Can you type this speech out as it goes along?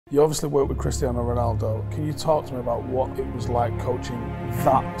You obviously worked with Cristiano Ronaldo. Can you talk to me about what it was like coaching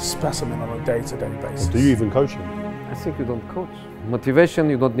that specimen on a day-to-day basis? Do you even coach him? I think you don't coach. Motivation,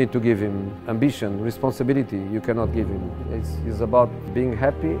 you don't need to give him. Ambition, responsibility, you cannot give him. It's about being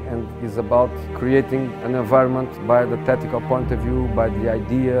happy, and it's about creating an environment by the tactical point of view, by the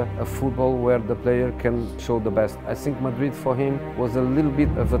idea of football where the player can show the best. I think Madrid for him was a little bit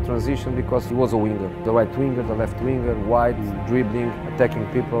of a transition because he was a winger. The right winger, the left winger, wide, dribbling, attacking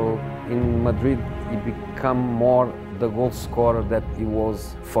people. In Madrid, he became more the goal scorer that he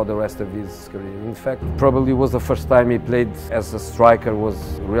was for the rest of his career. In fact, probably was the first time he played as a striker was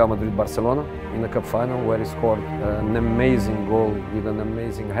Real Madrid-Barcelona in the cup final, where he scored an amazing goal with an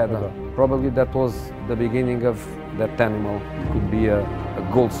amazing header. Probably that was the beginning of that animal. He could be a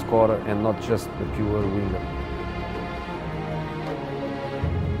goal scorer and not just a pure winger.